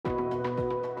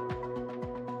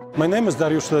My name is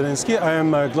Dariusz Lelinski. I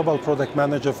am a Global Product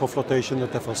Manager for Flotation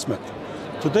at SME.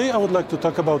 Today I would like to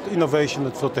talk about innovation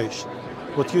at flotation.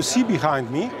 What you see behind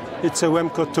me, it's a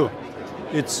WEMCO II.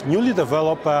 It's newly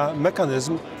developed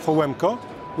mechanism for WEMCO,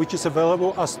 which is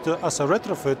available as a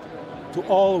retrofit to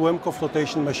all WEMCO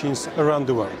flotation machines around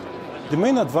the world. The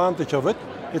main advantage of it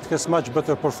has much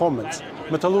better performance,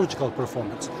 metallurgical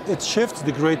performance. It shifts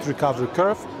the grade recovery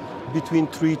curve between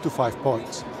 3 to 5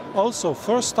 points. Also,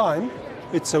 first time,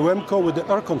 it's a WEMCO with the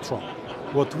air control.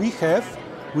 What we have,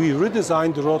 we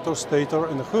redesigned the rotor, stator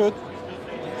and the hood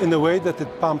in a way that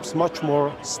it pumps much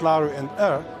more slurry and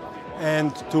air,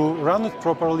 and to run it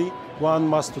properly, one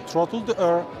must throttle the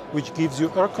air, which gives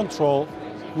you air control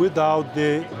without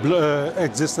the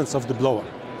existence of the blower.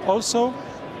 Also,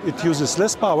 it uses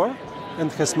less power and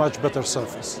has much better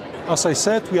surface. As I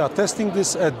said, we are testing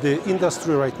this at the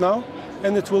industry right now,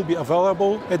 and it will be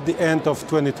available at the end of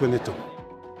 2022.